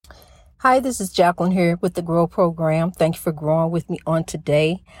Hi, this is Jacqueline here with the Grow Program. Thank you for growing with me on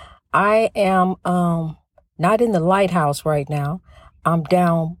today. I am not in the lighthouse right now. I'm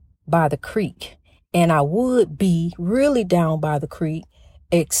down by the creek, and I would be really down by the creek,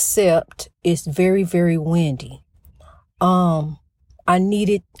 except it's very, very windy. I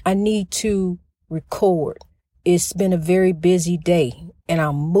need to record. It's been a very busy day, and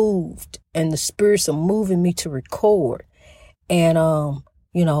I'm moved, and the spirits are moving me to record. And I'm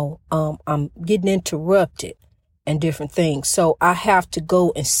getting interrupted and different things. So I have to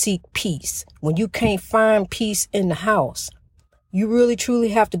go and seek peace. When you can't find peace in the house, you really truly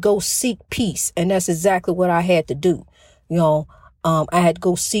have to go seek peace. And that's exactly what I had to do. I had to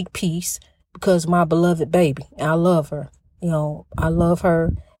go seek peace because my beloved baby, I love her. I love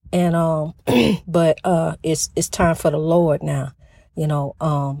her. And but it's time for the Lord now,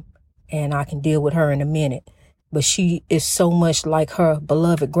 and I can deal with her in a minute. But she is so much like her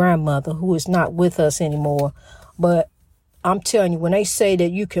beloved grandmother, who is not with us anymore. But I'm telling you, when they say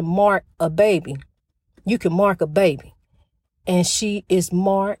that you can mark a baby, you can mark a baby. And she is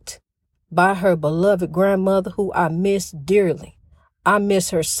marked by her beloved grandmother, who I miss dearly. I miss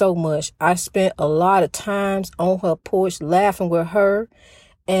her so much. I spent a lot of times on her porch laughing with her.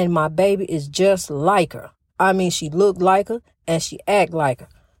 And my baby is just like her. I mean, she looked like her and she act like her.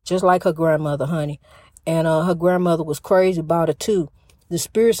 Just like her grandmother, honey. And her grandmother was crazy about it too. The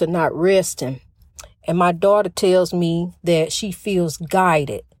spirits are not resting. And my daughter tells me that she feels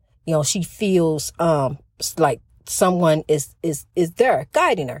guided. She feels like someone is there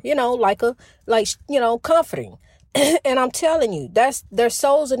guiding her, comforting. And I'm telling you, that's their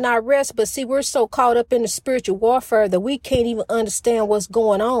souls are not rest. But see, we're so caught up in the spiritual warfare that we can't even understand what's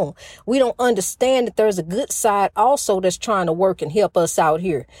going on. We don't understand that there's a good side also that's trying to work and help us out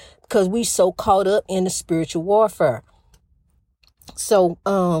here, because we so caught up in the spiritual warfare. So,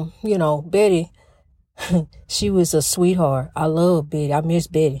 Betty, she was a sweetheart. I love Betty. I miss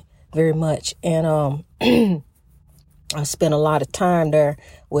Betty very much. And I spent a lot of time there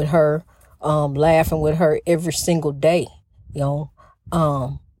with her. Laughing with her every single day,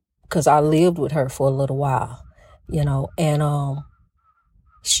 because I lived with her for a little while, and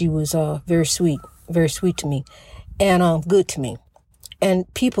she was very sweet to me, and good to me.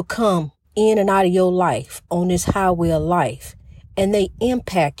 And people come in and out of your life on this highway of life, and they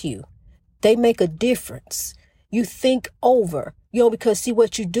impact you. They make a difference. You think over, because see,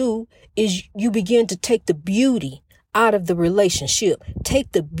 what you do is you begin to take the beauty out of the relationship.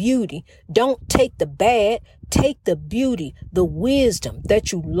 Take the beauty. Don't take the bad. Take the beauty, the wisdom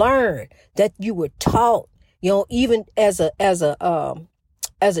that you learned, that you were taught, even as a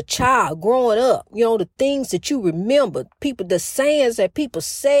child growing up, the things that you remember, the sayings that people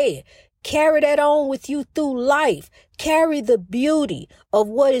said. Carry that on with you through life. Carry the beauty of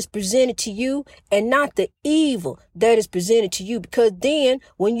what is presented to you and not the evil that is presented to you. Because then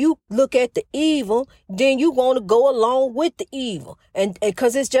when you look at the evil, then you want to go along with the evil. And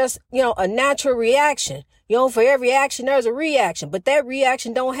because it's just, a natural reaction. For every action, there's a reaction. But that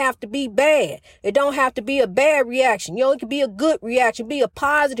reaction don't have to be bad. It don't have to be a bad reaction. It can be a good reaction, be a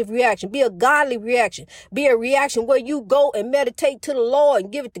positive reaction, be a godly reaction, be a reaction where you go and meditate to the Lord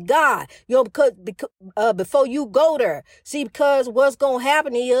and give it to God. Because before you go there. See, because what's going to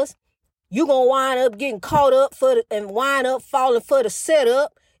happen is you're going to wind up getting caught up and wind up falling for the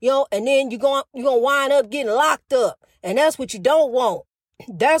setup, and then you're going to wind up getting locked up. And that's what you don't want.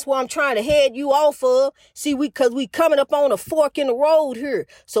 That's what I'm trying to head you off of. See, because we coming up on a fork in the road here.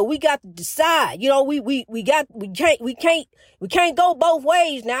 So we got to decide. We can't go both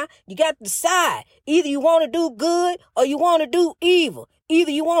ways now. You got to decide. Either you want to do good or you want to do evil.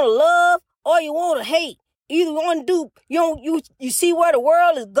 Either you want to love or you want to hate. Either you want to do, you see where the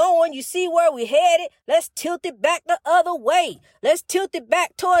world is going. You see where we headed. Let's tilt it back the other way. Let's tilt it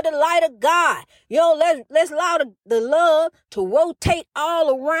back toward the light of God. Let's allow the love to rotate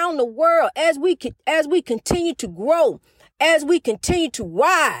all around the world as we continue to grow, as we continue to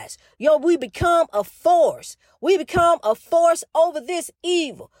rise. We become a force. We become a force over this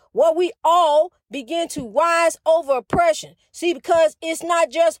evil, where we all begin to rise over oppression. See, because it's not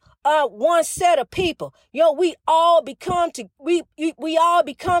just one set of people. We all become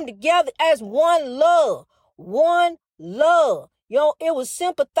together as one love. One love. It was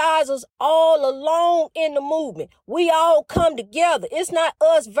sympathizers all along in the movement. We all come together. It's not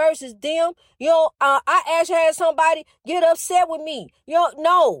us versus them. I actually had somebody get upset with me.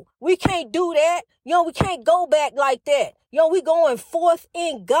 No, we can't do that. We can't go back like that. We going forth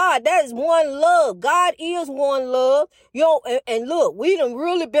in God. That is one love. God is one love. And look, we done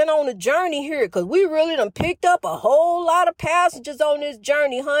really been on a journey here because we really done picked up a whole lot of passengers on this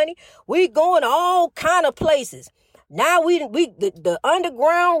journey, honey. We going all kind of places. Now the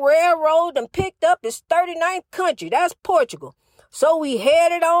Underground Railroad done picked up this 39th country. That's Portugal. So we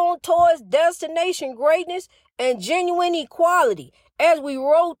headed on towards destination greatness and genuine equality as we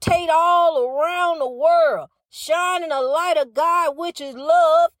rotate all around the world, shining the light of God, which is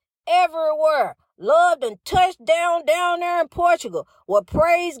love everywhere. Love done touched down there in Portugal. Well,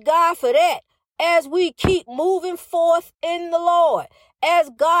 praise God for that as we keep moving forth in the Lord,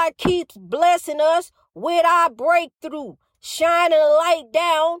 as God keeps blessing us with our breakthrough, shining a light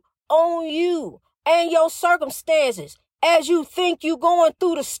down on you and your circumstances. As you think you going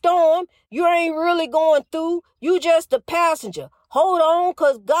through the storm, you ain't really going through. You just a passenger. Hold on,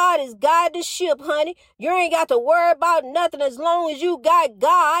 because God is guiding the ship, honey. You ain't got to worry about nothing. As long as you got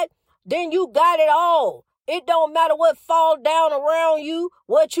God, then you got it all. It don't matter what fall down around you,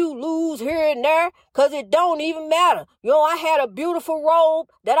 what you lose here and there, because it don't even matter. I had a beautiful robe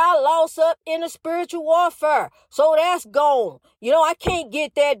that I lost up in the spiritual warfare. So that's gone. I can't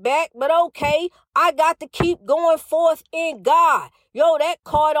get that back, but okay, I got to keep going forth in God. That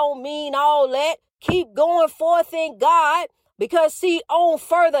car don't mean all that. Keep going forth in God, because see, on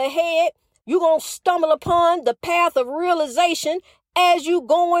further ahead, you're going to stumble upon the path of realization as you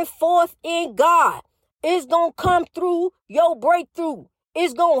going forth in God. It's going to come through your breakthrough.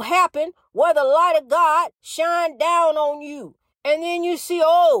 It's going to happen where the light of God shine down on you. And then you see,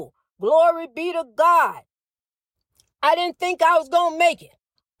 oh, glory be to God. I didn't think I was going to make it.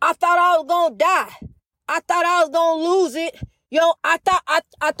 I thought I was going to die. I thought I was going to lose it. I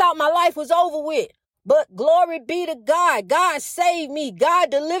thought my life was over with. But glory be to God. God saved me. God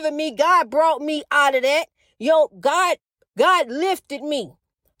delivered me. God brought me out of that. God lifted me.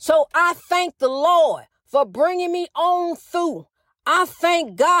 So I thank the Lord for bringing me on through. I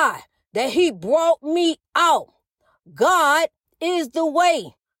thank God that he brought me out. God is the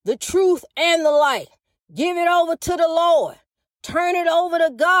way, the truth, and the light. Give it over to the Lord. Turn it over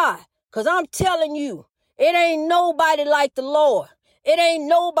to God. Because I'm telling you, it ain't nobody like the Lord. It ain't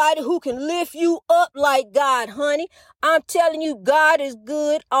nobody who can lift you up like God, honey. I'm telling you, God is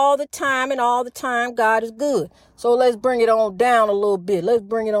good all the time, and all the time God is good. So let's bring it on down a little bit.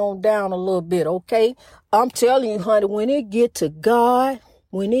 Okay? I'm telling you, honey, when it get to God,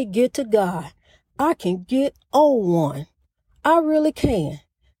 I can get on one. I really can.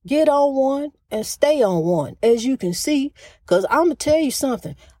 Get on one and stay on one, as you can see, because I'm going to tell you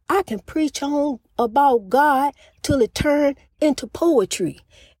something. I can preach on about God till it turned into poetry.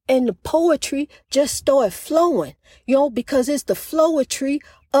 And the poetry just started flowing, because it's the flowetry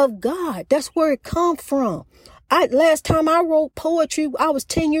of God. That's where it come from. Last time I wrote poetry, I was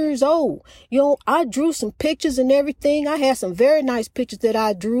 10 years old. I drew some pictures and everything. I had some very nice pictures that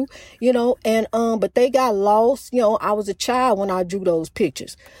I drew, but they got lost. I was a child when I drew those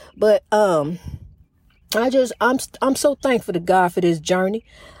pictures. But I'm so thankful to God for this journey.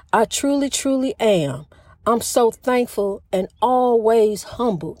 I truly, truly am. I'm so thankful and always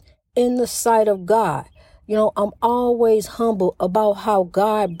humbled in the sight of God. I'm always humble about how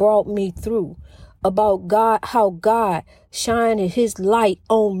God brought me through, about God, how God shined his light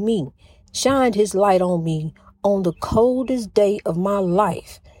on me on the coldest day of my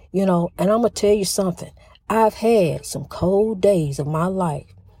life, and I'm going to tell you something. I've had some cold days of my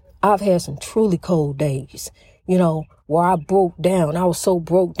life. I've had some truly cold days, where I broke down. I was so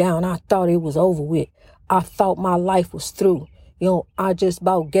broke down, I thought it was over with. I thought my life was through. I just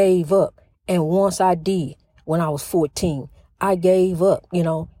about gave up. And once I did, when I was 14, I gave up,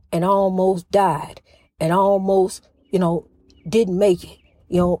 and almost died and almost, didn't make it,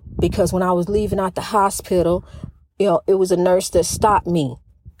 because when I was leaving out the hospital, it was a nurse that stopped me.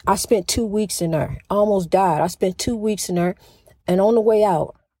 I spent 2 weeks in there. I almost died. I spent 2 weeks in there. And on the way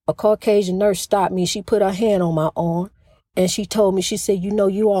out, a Caucasian nurse stopped me. She put her hand on my arm and she told me, she said,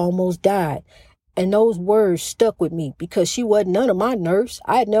 you almost died. And those words stuck with me because she wasn't none of my nurse.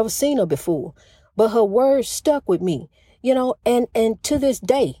 I had never seen her before, but her words stuck with me, and to this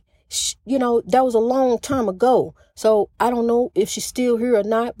day, that was a long time ago. So I don't know if she's still here or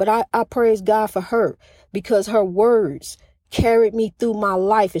not, but I praise God for her because her words carried me through my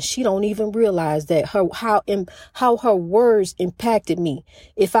life, and she don't even realize that how her words impacted me.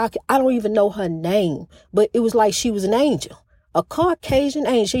 I don't even know her name, but it was like she was an angel. a Caucasian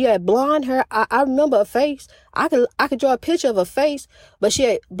angel. She had blonde hair. I remember her face. I could draw a picture of her face, but she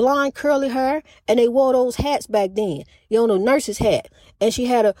had blonde curly hair, and they wore those hats back then. You know, the nurse's hat. And she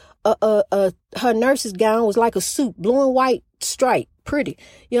had her nurse's gown was like a suit, blue and white stripe, pretty.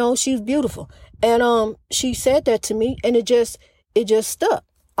 You know, she was beautiful. And she said that to me, and it just stuck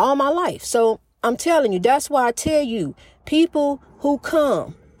all my life. So I'm telling you, that's why I tell you, people who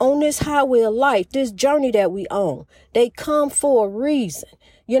come on this highway of life, this journey that we on, they come for a reason,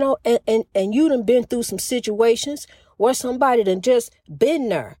 you know, and you done been through some situations where somebody done just been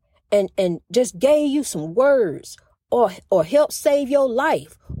there and just gave you some words or helped save your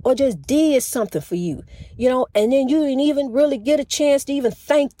life or just did something for you, you know, and then you didn't even really get a chance to even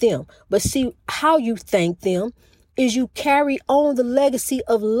thank them. But see, how you thank them is you carry on the legacy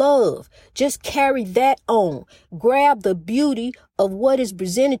of love. Just carry that on. Grab the beauty of what is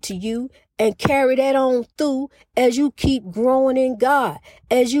presented to you and carry that on through as you keep growing in God,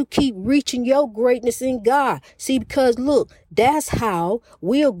 as you keep reaching your greatness in God. See, because look, that's how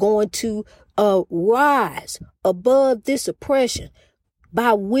we are going to rise above this oppression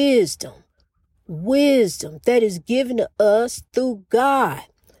by wisdom that is given to us through God.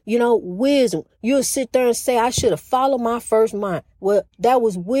 You know, wisdom. You'll sit there and say, I should have followed my first mind. Well, that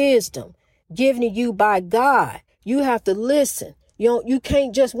was wisdom given to you by God. You have to listen. You know, you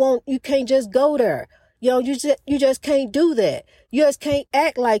can't just go there. You know, you just can't do that. You just can't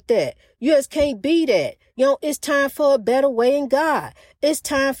act like that. You just can't be that. You know, it's time for a better way in God. It's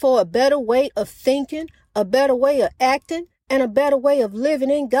time for a better way of thinking, a better way of acting, and a better way of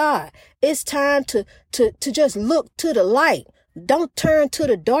living in God. It's time to just look to the light. Don't turn to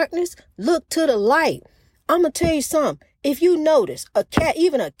the darkness. Look to the light. I'm going to tell you something. If you notice a cat,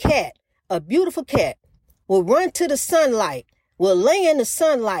 a beautiful cat will run to the sunlight, will lay in the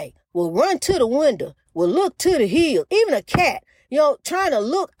sunlight, will run to the window, will look to the hill. Even a cat, you know, trying to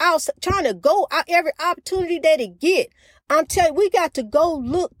look out, trying to go out every opportunity that it get. I'm telling you, we got to go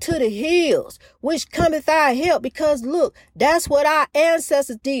look to the hills, which cometh our help, because look, that's what our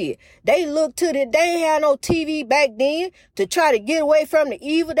ancestors did. They ain't had no TV back then to try to get away from the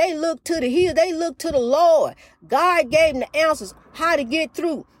evil. They looked to the hills. They looked to the Lord. God gave them the answers how to get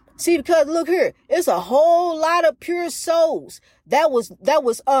through. See, because look here, it's a whole lot of pure souls that was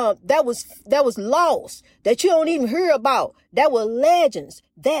lost, that you don't even hear about. That were legends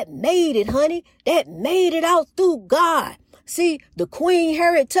that made it, honey, that made it out through God. See, the Queen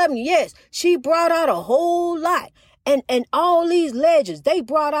Harriet Tubman, yes, she brought out a whole lot. And all these legends, they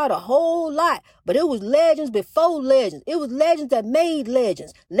brought out a whole lot. But it was legends before legends. It was legends that made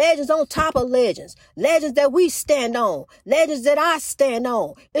legends. Legends on top of legends. Legends that we stand on. Legends that I stand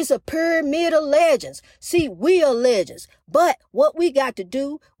on. It's a pyramid of legends. See, we are legends. But what we got to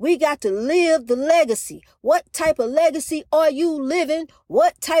do, we got to live the legacy. What type of legacy are you living?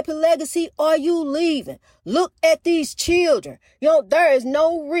 What type of legacy are you leaving? Look at these children. You know, there is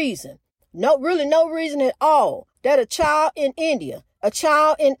no reason at all that a child in India, a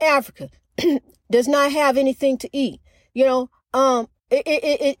child in Africa does not have anything to eat. You know,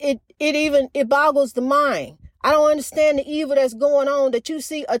 it boggles the mind. I don't understand the evil that's going on, that you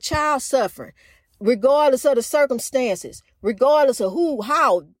see a child suffering, regardless of the circumstances, regardless of who,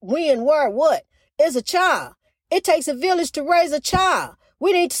 how, when, where, what. It's a child. It takes a village to raise a child.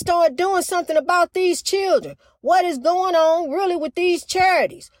 We need to start doing something about these children. What is going on really with these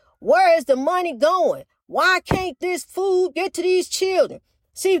charities? Where is the money going? Why can't this food get to these children?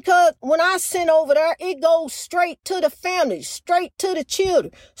 See, because when I send over there, it goes straight to the families, straight to the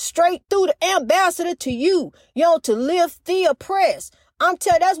children, straight through the ambassador to you, you know, to lift the oppressed. I'm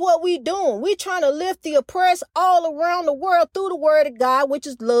telling you, that's what we doing. We trying to lift the oppressed all around the world through the word of God, which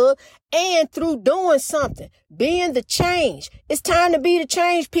is love, and through doing something, being the change. It's time to be the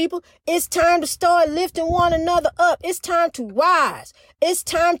change, people. It's time to start lifting one another up. It's time to rise. It's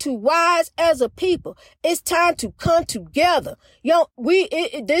time to rise as a people. It's time to come together. You know,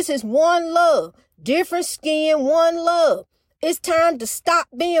 this is one love, different skin, one love. It's time to stop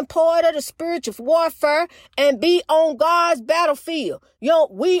being part of the spiritual warfare and be on God's battlefield. You know,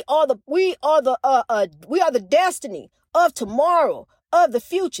 we are the destiny of tomorrow, of the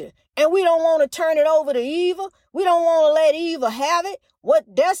future. And we don't want to turn it over to evil. We don't want to let evil have it.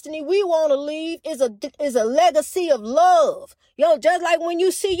 What destiny we want to leave is a legacy of love. You know, just like when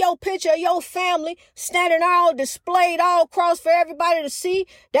you see your picture of your family standing all displayed all across for everybody to see,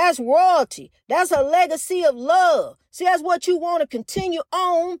 that's royalty. That's a legacy of love. See, that's what you want to continue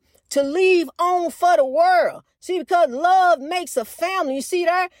on to leave on for the world. See, because love makes a family. You see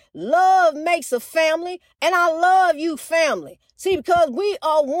that? Love makes a family, and I love you, family. See, because we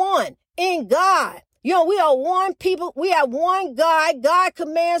are one in God. We are one people. We have one God. God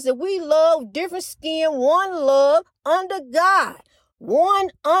commands that we love different skin, one love under God. One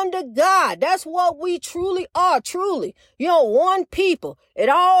under God. That's what we truly are. Truly, one people. It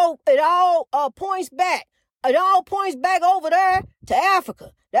all points back. It all points back over there to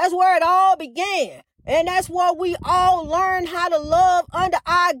Africa. That's where it all began. And that's where we all learned how to love under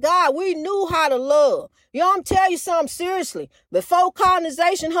our God. We knew how to love. I'm telling you something seriously. Before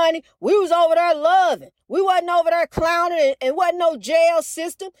colonization, honey, we was over there loving. We wasn't over there clowning and wasn't no jail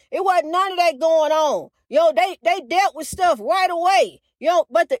system. It wasn't none of that going on. They dealt with stuff right away.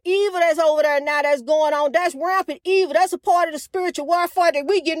 But the evil that's over there now that's going on, that's rampant evil. That's a part of the spiritual warfare that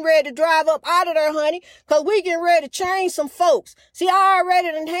we getting ready to drive up out of there, honey, because we getting ready to change some folks. See, I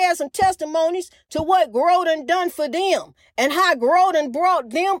already done had some testimonies to what Grodin done for them and how Grodin brought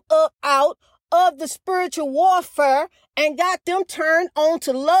them up out of the spiritual warfare and got them turned on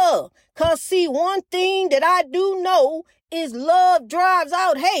to love. Because, see, one thing that I do know is love drives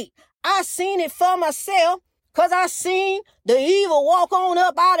out hate. I seen it for myself. Because I seen the evil walk on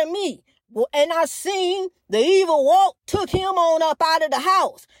up out of me. And I seen the evil took him on up out of the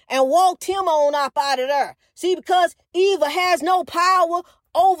house and walked him on up out of there. See, because evil has no power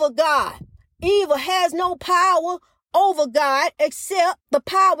over God. Evil has no power over God except the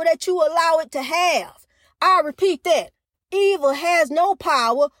power that you allow it to have. I repeat that. Evil has no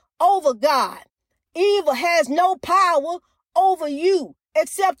power over God. Evil has no power over you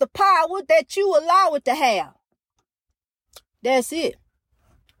except the power that you allow it to have. That's it.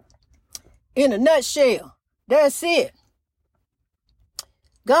 In a nutshell, that's it.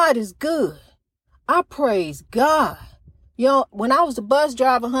 God is good. I praise God. When I was a bus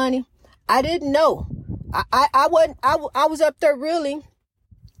driver, honey, I didn't know. I was up there really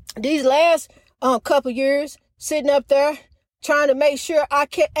these last couple years sitting up there trying to make sure I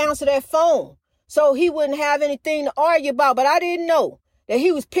could answer that phone so he wouldn't have anything to argue about. But I didn't know that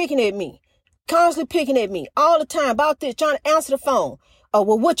he was picking at me. Constantly picking at me all the time about this, trying to answer the phone. Oh,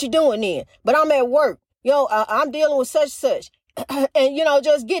 well, what you doing then? But I'm at work. I'm dealing with such. And,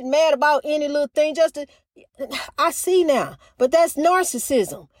 just getting mad about any little thing I see now. But that's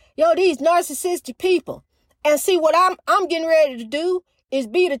narcissism. These narcissistic people. And see, what I'm getting ready to do is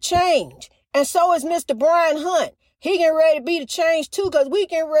be the change. And so is Mr. Brian Hunt. He getting ready to be the change too, because we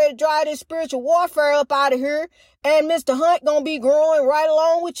getting ready to drive this spiritual warfare up out of here. And Mr. Hunt gonna be growing right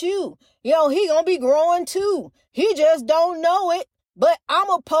along with you. He gonna be growing too. He just don't know it. But I'm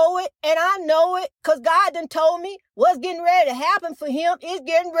a poet and I know it because God done told me what's getting ready to happen for him. He's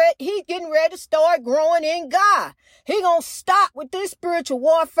getting ready to start growing in God. He gonna stop with this spiritual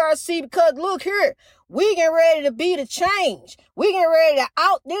warfare, see, because look here, we getting ready to be the change. We getting ready to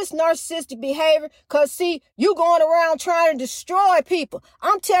out this narcissistic behavior because, see, you going around trying to destroy people.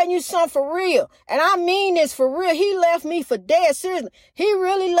 I'm telling you something for real. And I mean this for real. He left me for dead. Seriously, he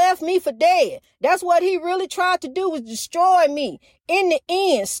really left me for dead. That's what he really tried to do, was destroy me. In the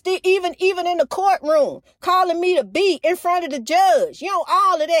end, even in the courtroom, calling me to be in front of the judge.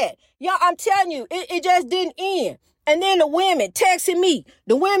 All of that. I'm telling you, it just didn't end. And then the women texting me.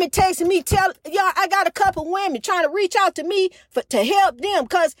 I got a couple women trying to reach out to me to help them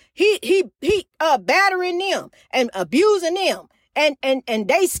because he battering them and abusing them. And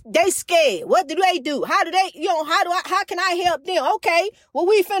they scared. What do they do? How do they, how can I help them? Okay, well,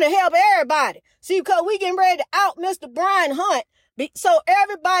 we finna help everybody. See, because we getting ready to out Mr. Brian Hunt. So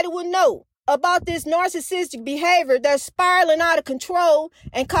everybody will know about this narcissistic behavior that's spiraling out of control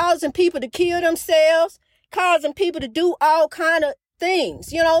and causing people to kill themselves, causing people to do all kind of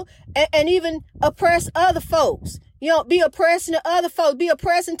things, and even oppress other folks. Be oppressing to other folks, be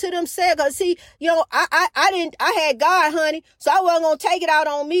oppressing to themselves. Cause see, I had God, honey, so I wasn't gonna take it out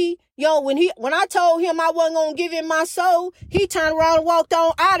on me. When I told him I wasn't gonna give him my soul, he turned around and walked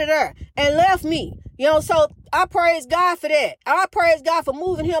on out of there and left me. So I praise God for that. I praise God for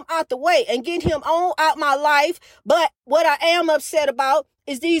moving him out the way and getting him on out my life. But what I am upset about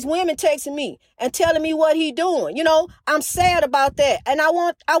is these women texting me and telling me what he doing. I'm sad about that. And I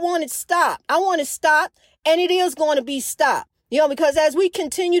want it stopped. I want it stopped. And it is going to be stopped, because as we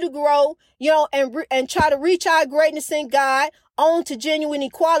continue to grow, and try to reach our greatness in God on to genuine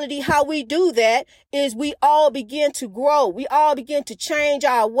equality, how we do that is we all begin to grow. We all begin to change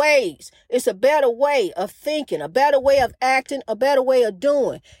our ways. It's a better way of thinking, a better way of acting, a better way of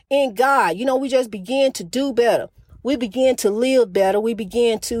doing in God. We just begin to do better. We begin to live better. We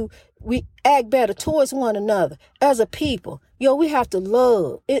act better towards one another as a people. We have to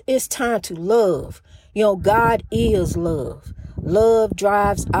love. It's time to love. God is love. Love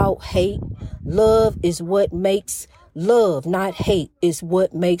drives out hate. Love is what makes love, not hate, is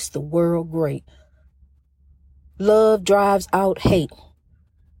what makes the world great. Love drives out hate.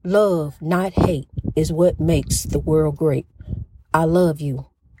 Love, not hate, is what makes the world great. I love you.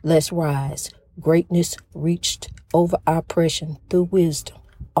 Let's rise. Greatness reached over oppression through wisdom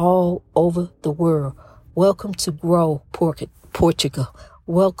all over the world. Welcome to Grow, Portugal.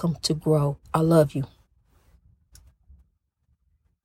 Welcome to Grow. I love you.